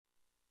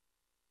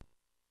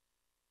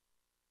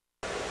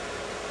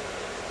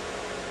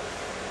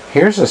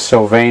Here's a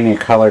Sylvania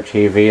color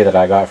TV that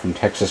I got from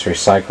Texas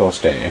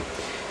Recycles Day.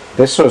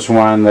 This was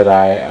one that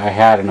I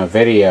had in a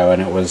video,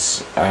 and it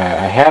was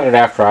I had it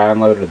after I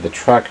unloaded the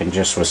truck and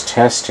just was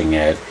testing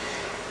it,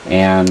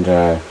 and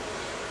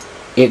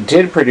it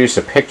did produce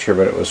a picture,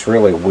 but it was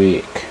really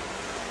weak.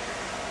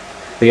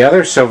 The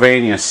other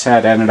Sylvania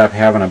set ended up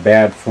having a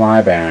bad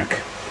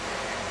flyback.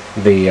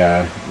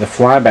 The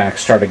flyback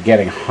started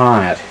getting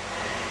hot,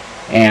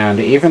 and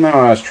even though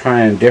I was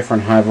trying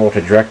different high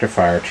voltage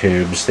rectifier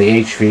tubes,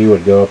 the HV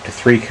would go up to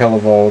 3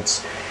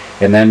 kilovolts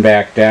and then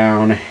back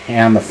down,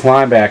 and the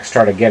flyback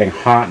started getting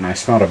hot and I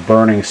smelled a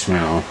burning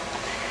smell.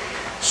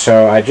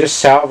 So I just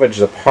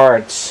salvaged the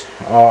parts,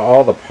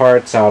 all the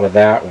parts out of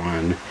that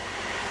one,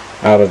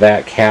 out of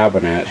that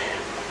cabinet.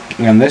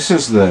 And this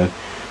is the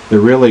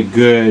really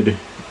good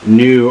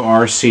new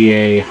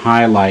RCA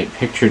highlight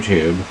picture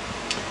tube.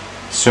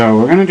 So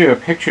we're going to do a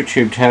picture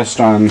tube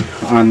test on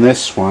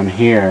this one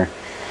here,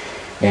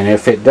 and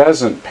if it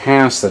doesn't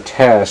pass the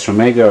test, we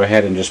may go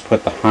ahead and just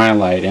put the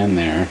highlight in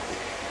there.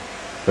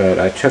 But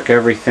I took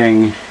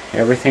everything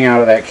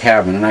out of that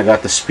cabinet, and I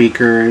got the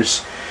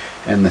speakers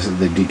and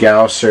the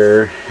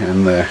degausser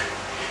and the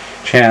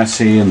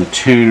chassis and the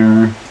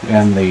tuner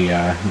and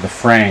the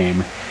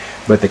frame,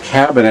 but the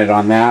cabinet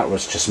on that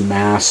was just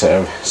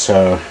massive.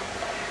 So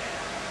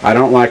I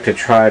don't like to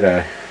try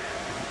to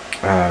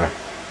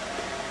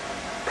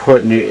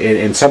put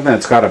in something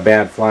that's got a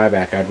bad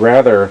flyback. I'd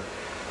rather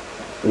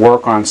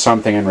work on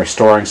something and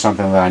restoring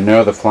something that I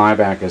know the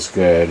flyback is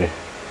good.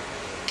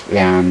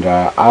 And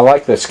I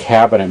like this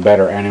cabinet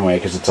better anyway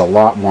because it's a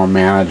lot more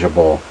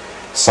manageable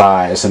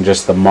size than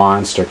just the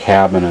monster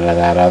cabinet of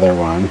that other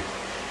one.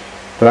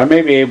 But I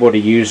may be able to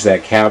use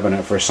that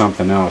cabinet for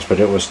something else,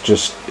 but it was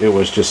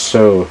just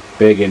so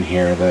big in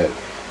here that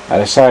I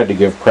decided to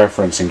give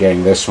preference in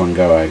getting this one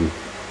going.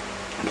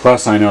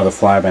 Plus I know the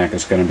flyback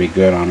is going to be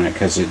good on it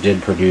because it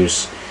did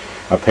produce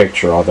a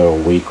picture, although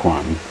a weak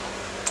one.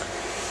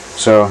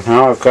 So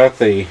now I've got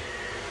the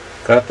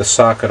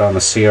socket on the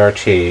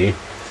CRT,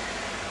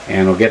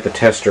 and we'll get the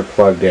tester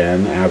plugged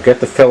in. I'll get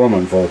the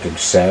filament voltage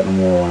set, and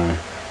we'll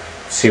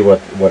see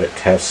what it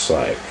tests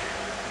like.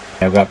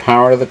 I've got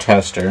power to the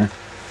tester.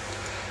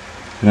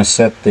 I'm going to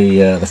set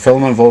the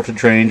filament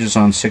voltage range is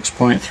on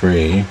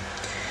 6.3.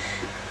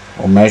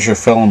 We'll measure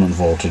filament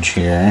voltage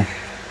here,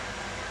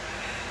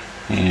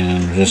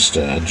 and just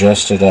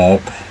adjust it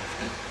up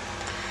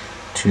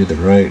to the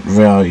right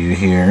value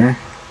here.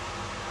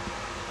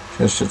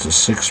 Adjust it to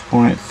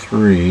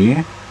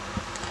 6.3.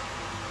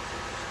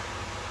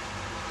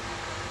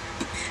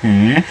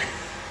 Okay.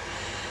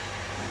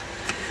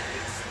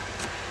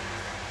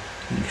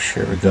 Make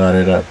sure we got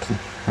it up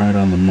right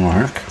on the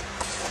mark.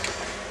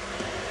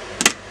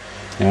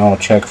 Now I'll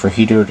check for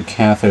heater to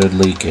cathode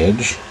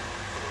leakage.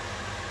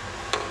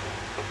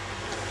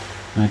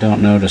 I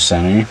don't notice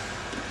any.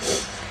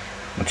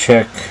 We'll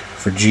check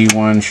for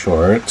G1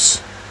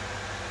 shorts.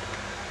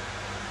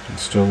 It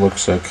still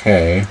looks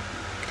okay.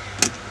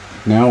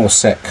 Now we'll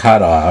set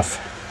cutoff.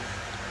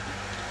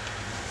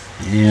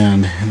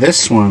 And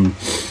this one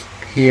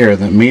here,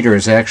 the meter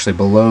is actually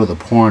below the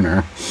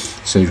pointer,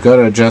 so you've got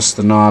to adjust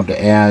the knob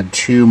to add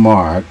 2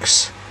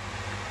 marks.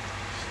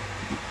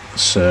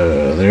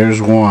 So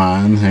there's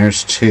 1,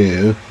 there's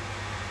 2.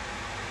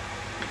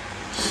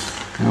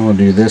 Now we'll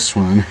do this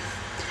one.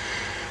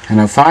 And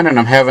I'm finding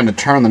I'm having to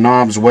turn the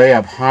knobs way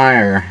up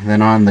higher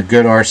than on the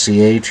good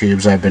RCA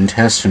tubes I've been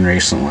testing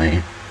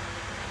recently.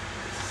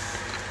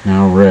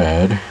 Now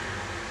red.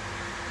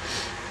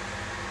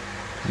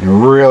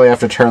 You really have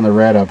to turn the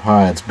red up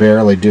high. It's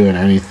barely doing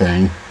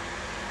anything.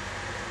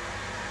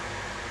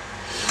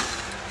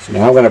 So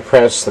now I'm going to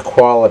press the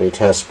quality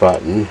test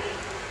button.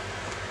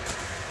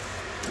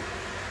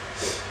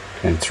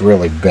 And it's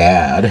really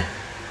bad.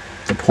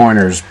 The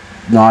pointer's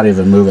not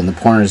even moving. The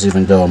pointer's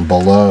even going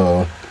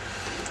below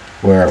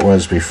where it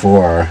was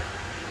before.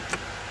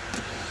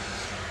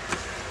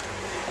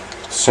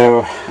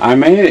 So I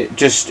may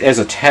just, as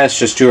a test,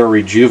 just do a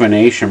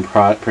rejuvenation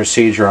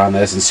procedure on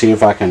this and see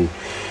if I can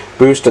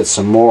boost it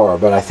some more.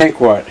 But I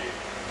think what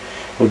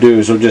we'll do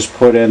is we'll just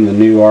put in the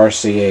new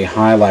RCA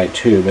highlight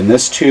tube, and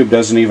this tube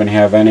doesn't even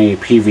have any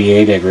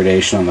PVA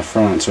degradation on the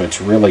front, so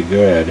it's really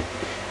good.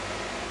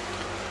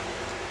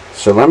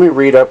 So let me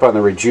read up on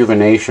the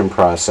rejuvenation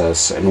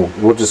process,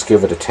 and we'll just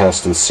give it a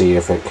test and see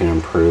if it can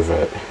improve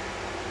it.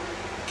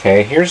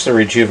 Okay, here's the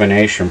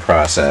rejuvenation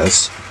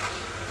process.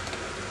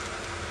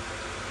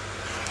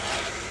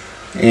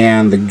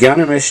 And the gun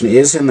emission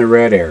is in the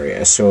red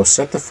area, so we'll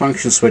set the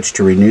function switch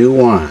to renew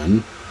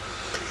 1,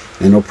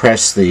 then we'll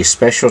press the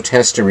special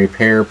test and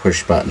repair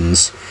push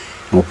buttons,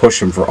 and we'll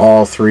push them for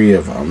all 3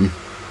 of them.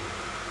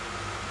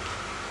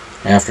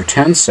 After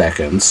 10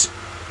 seconds,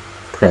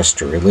 press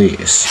to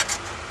release.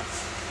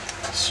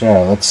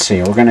 So let's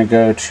see, we're going to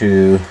go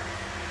to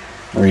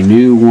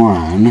renew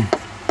 1,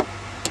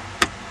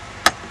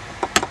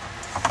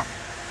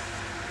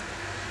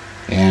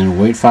 and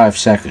wait 5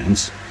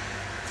 seconds.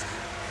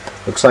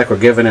 Looks like we're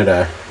giving it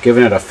a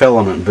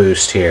filament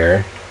boost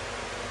here.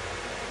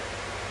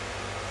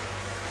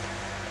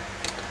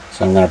 So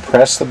So I'm going to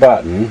press the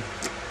button.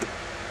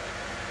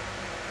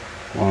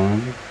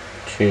 1,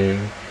 2,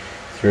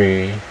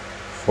 3,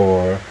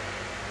 4,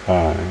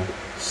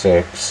 5,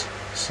 6,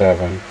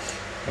 7,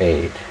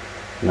 8,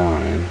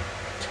 9,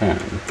 10.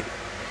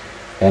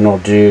 Then we'll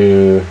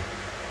do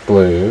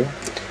blue.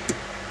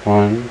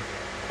 1,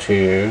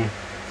 2,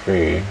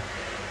 3,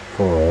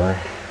 4,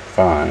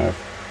 5,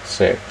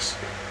 6,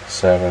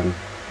 7,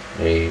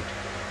 8,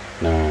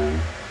 9,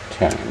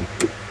 10.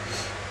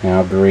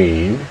 Now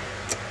green.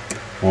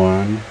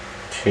 1,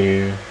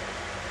 2,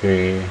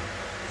 3,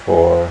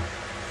 4,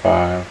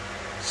 5,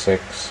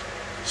 6,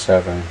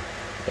 7,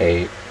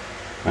 8,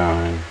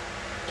 9,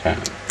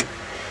 10.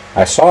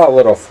 I saw a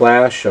little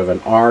flash of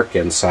an arc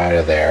inside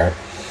of there.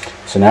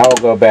 So now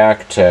we'll go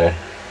back to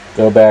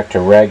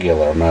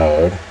regular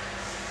mode.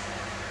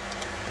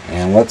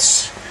 And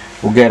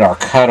we'll get our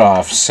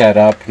cutoff set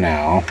up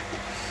now.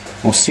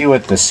 We'll see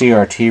what the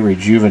CRT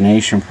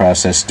rejuvenation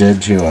process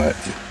did to it.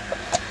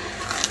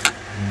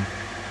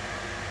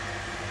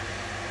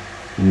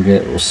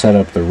 We'll set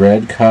up the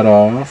red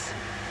cutoff.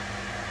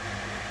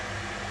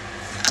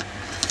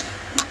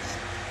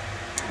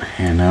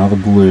 And now the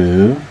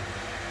blue.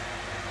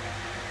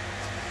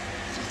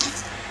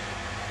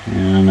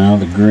 And now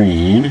the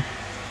green.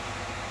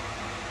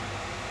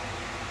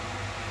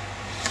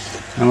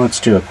 Now let's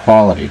do a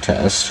quality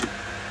test.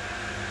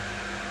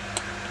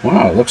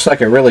 Wow, it looks like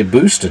it really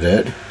boosted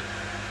it.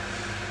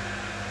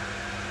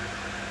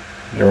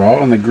 They're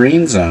all in the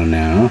green zone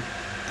now.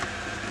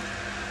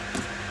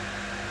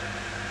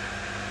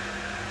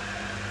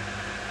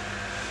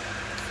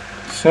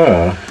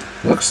 So,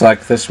 looks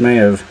like this may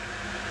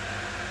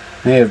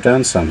have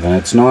done something.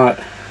 It's not.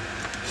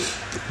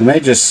 We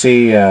may just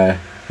see.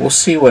 We'll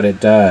see what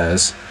it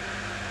does.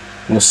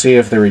 We'll see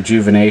if the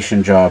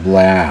rejuvenation job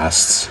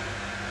lasts.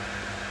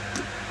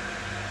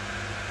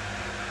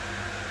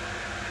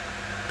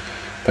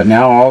 But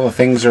now all the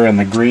things are in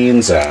the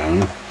green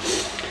zone.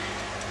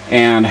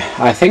 And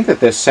I think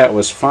that this set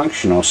was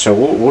functional, so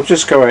we'll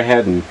just go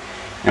ahead and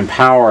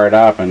power it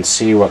up and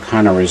see what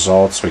kind of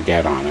results we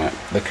get on it.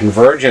 The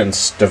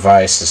convergence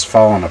device is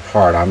falling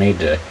apart. I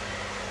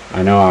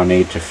know I'll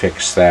need to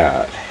fix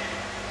that.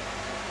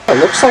 It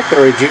looks like the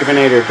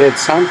rejuvenator did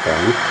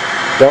something.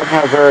 Don't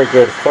have very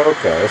good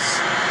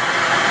focus,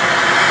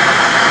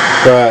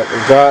 but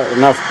we've got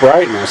enough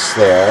brightness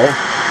there.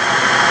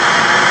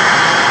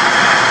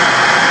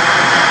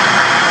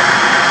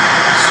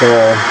 So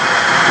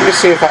let me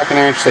see if I can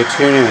actually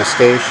tune in a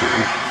station.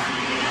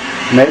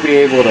 May be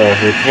able to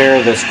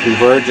repair this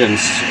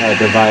convergence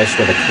device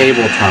with a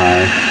cable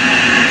tie.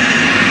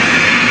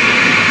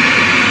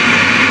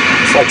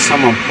 It's like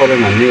someone put in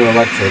a new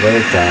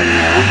electrolytic down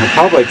there. We'll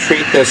probably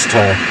treat this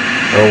to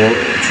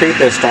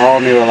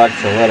all new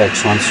electrolytics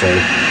once we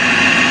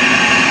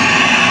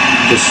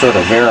just sort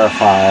of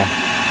verify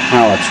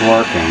how it's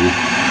working.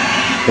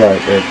 But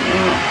it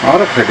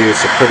ought to produce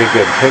a pretty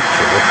good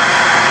picture.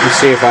 Let's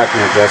see if I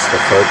can adjust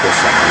the focus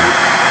on it.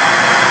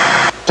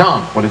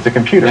 Tom, what is the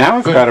computer? Now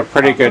we've got a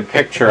pretty good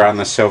picture on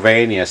the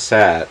Sylvania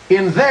set.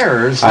 In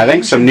theirs, I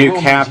think some new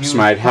caps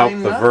might help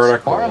the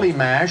vertical. Barley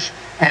mash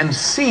and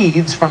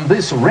seeds from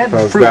this red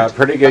But we've fruit. got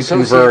pretty good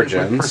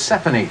convergence,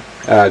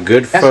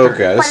 good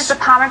focus, What is the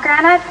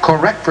pomegranate?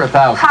 Correct for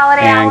 1,000.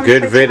 Holiday and Island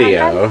good for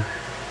video. 200?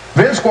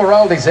 Vince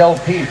Guaraldi's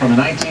LP from a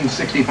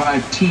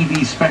 1965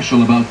 TV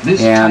special about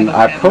this And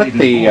type of I put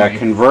the animated boy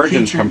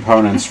convergence featured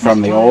components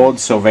from the old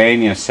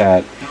Sylvania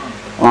set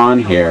on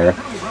here.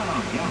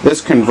 This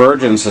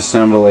convergence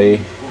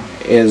assembly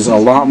is a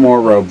lot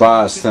more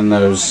robust than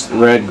those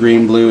red,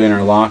 green, blue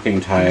interlocking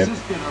type.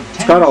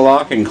 It's got a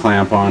locking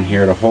clamp on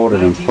here to hold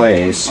it in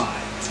place.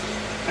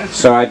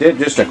 So I did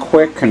just a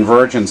quick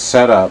convergence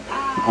setup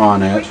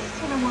on it,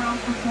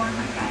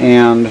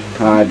 and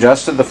I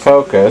adjusted the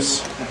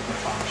focus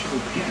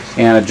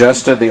and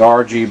adjusted the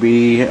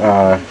RGB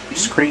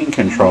screen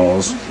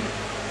controls.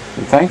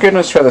 And thank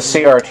goodness for the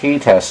CRT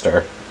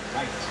tester.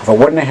 If I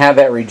wouldn't have had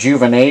that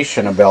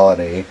rejuvenation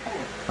ability,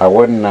 I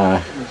wouldn't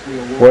have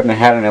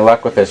had any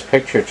luck with this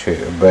picture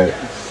tube. But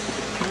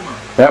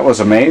that was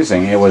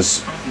amazing. It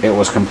was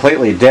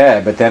completely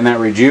dead, but then that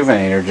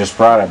rejuvenator just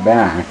brought it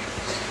back.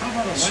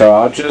 So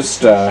I'll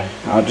just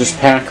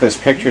pack this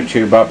picture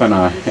tube up in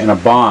a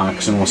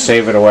box, and we'll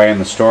save it away in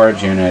the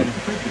storage unit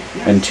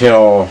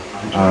until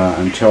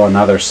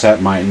another set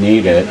might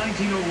need it,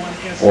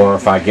 or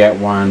if I get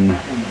one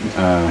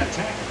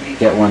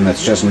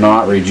that's just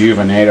not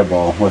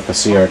rejuvenatable with the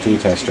CRT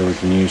tester, we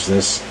can use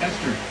this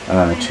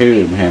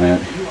tube in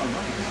it.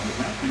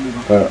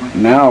 But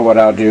now what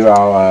I'll do,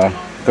 I'll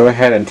go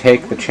ahead and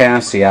take the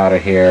chassis out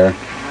of here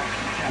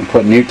and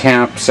put new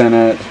caps in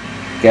it,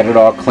 get it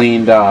all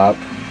cleaned up,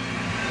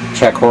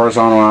 check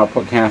horizontal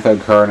output cathode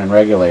current and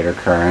regulator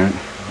current,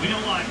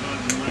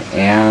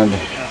 and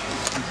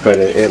but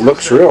it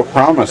looks real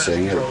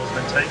promising.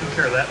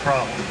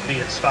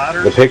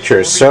 The picture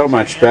is so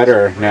much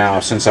better now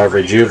since I've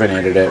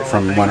rejuvenated it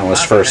from when it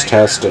was first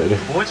tested.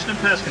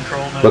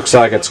 Looks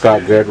like it's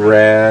got good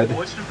red.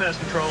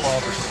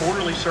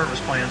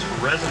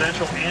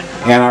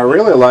 And I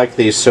really like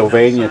these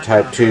Sylvania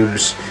type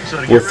tubes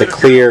with the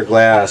clear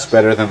glass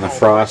better than the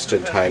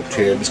frosted type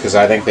tubes because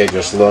I think they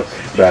just look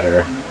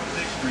better.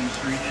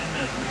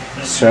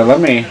 So let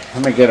me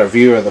get a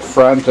view of the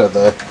front of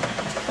the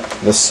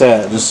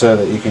set just so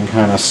that you can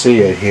kind of see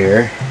it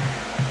here.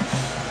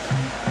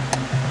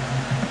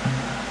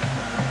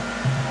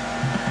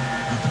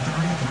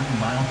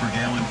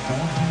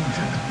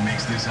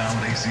 Makes this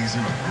holiday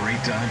season a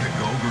great time to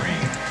go green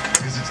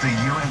because it's the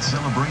year-end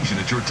celebration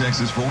at your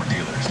Texas Ford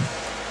dealers.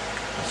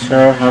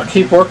 So I'll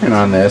keep working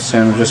on this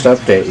and just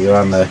update you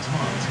on the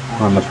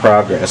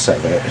progress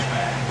of it.